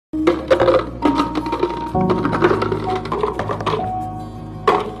Is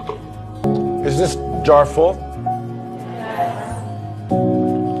this jar full?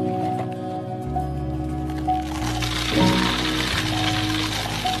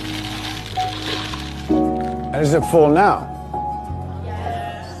 And is it full now?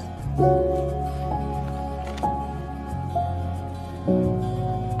 Yes.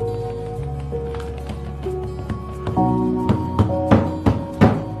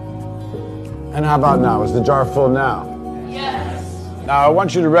 And how about now? Is the jar full now? Yes. Now I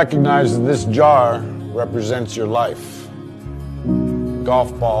want you to recognize that this jar represents your life.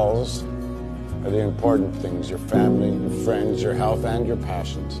 Golf balls are the important things, your family, your friends, your health, and your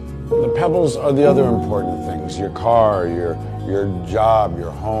passions. The pebbles are the other important things, your car, your job,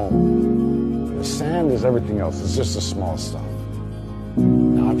 your home. The sand is everything else, it's just the small stuff.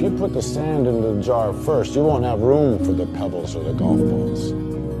 Now, if you put the sand in the jar first, you won't have room for the pebbles or the golf balls.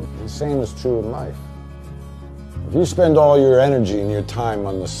 The same is true in life. If you spend all your energy and your time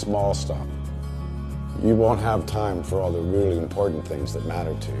on the small stuff, you won't have time for all the really important things that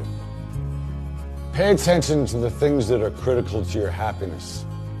matter to you. Pay attention to the things that are critical to your happiness.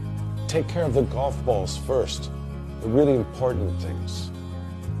 Take care of the golf balls first, the really important things.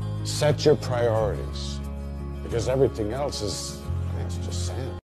 Set your priorities, because everything else is just sand.